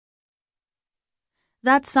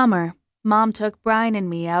That summer, Mom took Brian and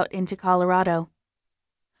me out into Colorado.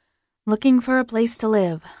 "Looking for a place to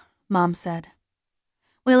live," Mom said.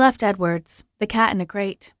 We left Edwards, the cat in a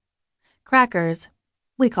crate. Crackers,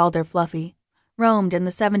 we called her Fluffy, roamed in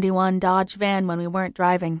the '71 Dodge van when we weren't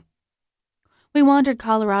driving. We wandered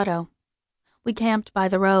Colorado. We camped by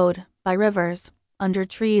the road, by rivers, under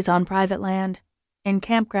trees on private land, in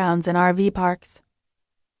campgrounds and RV parks.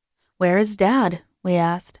 "Where is Dad?" we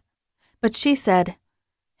asked. But she said,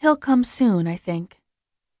 "He'll come soon, I think."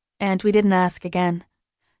 And we didn't ask again,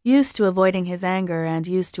 used to avoiding his anger and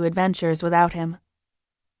used to adventures without him.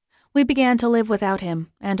 We began to live without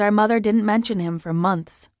him, and our mother didn't mention him for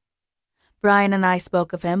months. Brian and I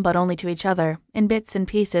spoke of him, but only to each other, in bits and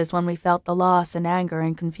pieces when we felt the loss and anger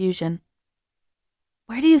and confusion.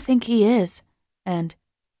 "Where do you think he is?" And,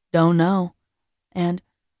 "Don't know." And,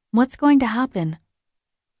 "What's going to happen?"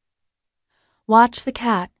 "Watch the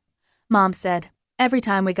cat," Mom said, every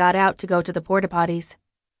time we got out to go to the porta-potties.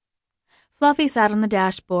 Fluffy sat on the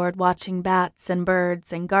dashboard watching bats and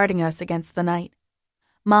birds and guarding us against the night.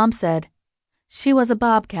 Mom said she was a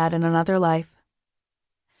bobcat in another life.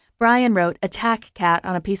 Brian wrote "attack cat"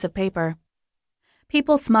 on a piece of paper.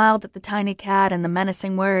 People smiled at the tiny cat and the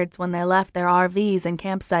menacing words when they left their RVs and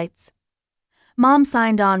campsites. Mom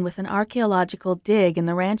signed on with an archaeological dig in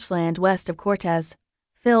the ranch land west of Cortez,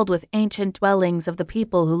 filled with ancient dwellings of the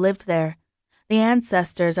people who lived there, the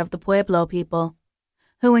ancestors of the Pueblo people,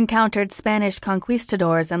 who encountered Spanish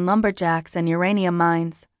conquistadors and lumberjacks and uranium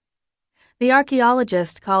mines. The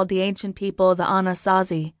archaeologist called the ancient people the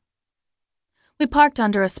Anasazi. We parked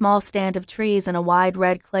under a small stand of trees in a wide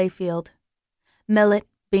red clay field. Millet,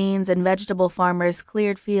 beans, and vegetable farmers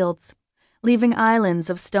cleared fields, leaving islands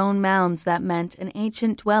of stone mounds that meant an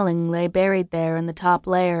ancient dwelling lay buried there in the top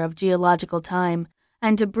layer of geological time,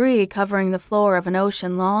 and debris covering the floor of an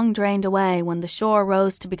ocean long drained away when the shore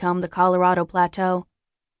rose to become the Colorado Plateau.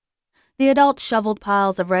 The adults shoveled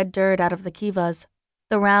piles of red dirt out of the kivas,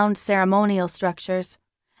 the round ceremonial structures,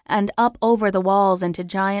 and up over the walls into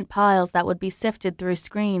giant piles that would be sifted through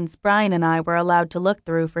screens Brian and I were allowed to look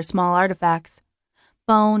through for small artifacts,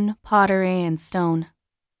 bone, pottery, and stone.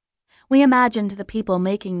 We imagined the people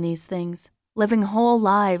making these things, living whole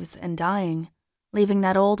lives and dying, leaving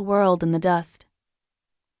that old world in the dust.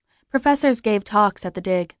 Professors gave talks at the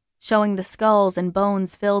dig, showing the skulls and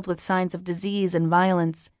bones filled with signs of disease and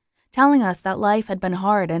violence, telling us that life had been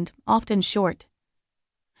hard and often short.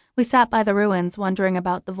 We sat by the ruins wondering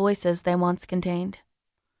about the voices they once contained.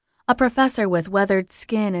 A professor with weathered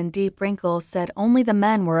skin and deep wrinkles said only the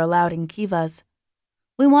men were allowed in kivas.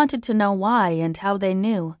 We wanted to know why and how they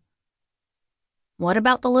knew. "What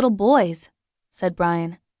about the little boys?" said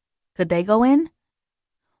Brian. "Could they go in?"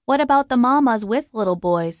 "What about the mamas with little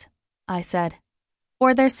boys?" I said.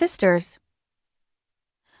 "Or their sisters?"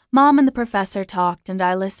 Mom and the professor talked and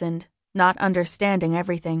I listened, not understanding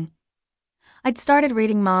everything. I'd started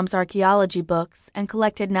reading Mom's archaeology books and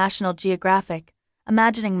collected National Geographic,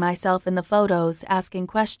 imagining myself in the photos, asking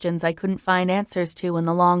questions I couldn't find answers to in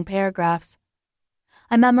the long paragraphs.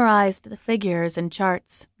 I memorized the figures and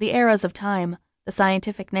charts, the eras of time, the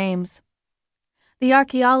scientific names. The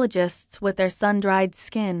archaeologists, with their sun-dried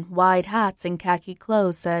skin, wide hats, and khaki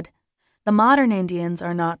clothes, said, "The modern Indians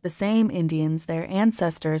are not the same Indians their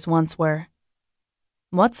ancestors once were."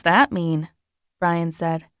 "What's that mean?" Brian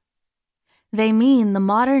said. "They mean the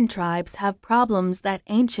modern tribes have problems that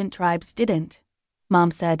ancient tribes didn't,"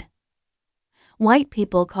 Mom said. "White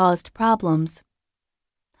people caused problems."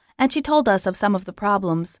 And she told us of some of the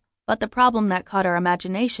problems, but the problem that caught our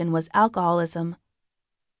imagination was alcoholism.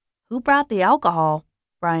 "Who brought the alcohol?"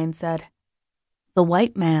 Brian said. "The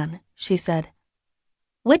white man," she said.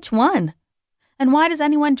 "Which one? And why does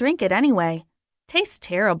anyone drink it anyway? Tastes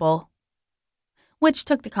terrible." Which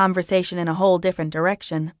took the conversation in a whole different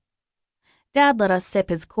direction. Dad let us sip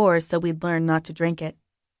his Coors so we'd learn not to drink it.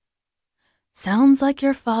 "Sounds like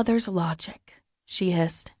your father's logic," she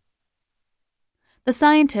hissed. The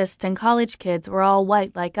scientists and college kids were all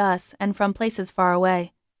white like us and from places far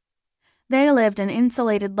away. They lived an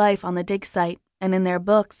insulated life on the dig site and in their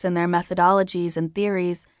books and their methodologies and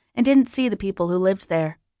theories and didn't see the people who lived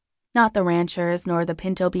there. Not the ranchers nor the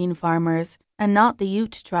pinto bean farmers, and not the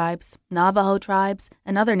Ute tribes, Navajo tribes,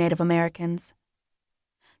 and other Native Americans.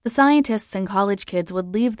 The scientists and college kids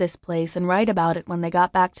would leave this place and write about it when they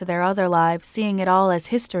got back to their other lives, seeing it all as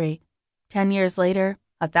history, 10 years later,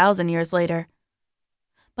 1,000 years later.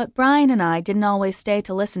 But Brian and I didn't always stay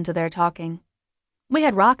to listen to their talking. We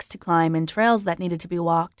had rocks to climb and trails that needed to be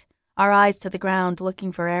walked, our eyes to the ground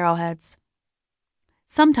looking for arrowheads.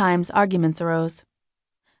 Sometimes arguments arose.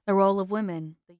 The role of women,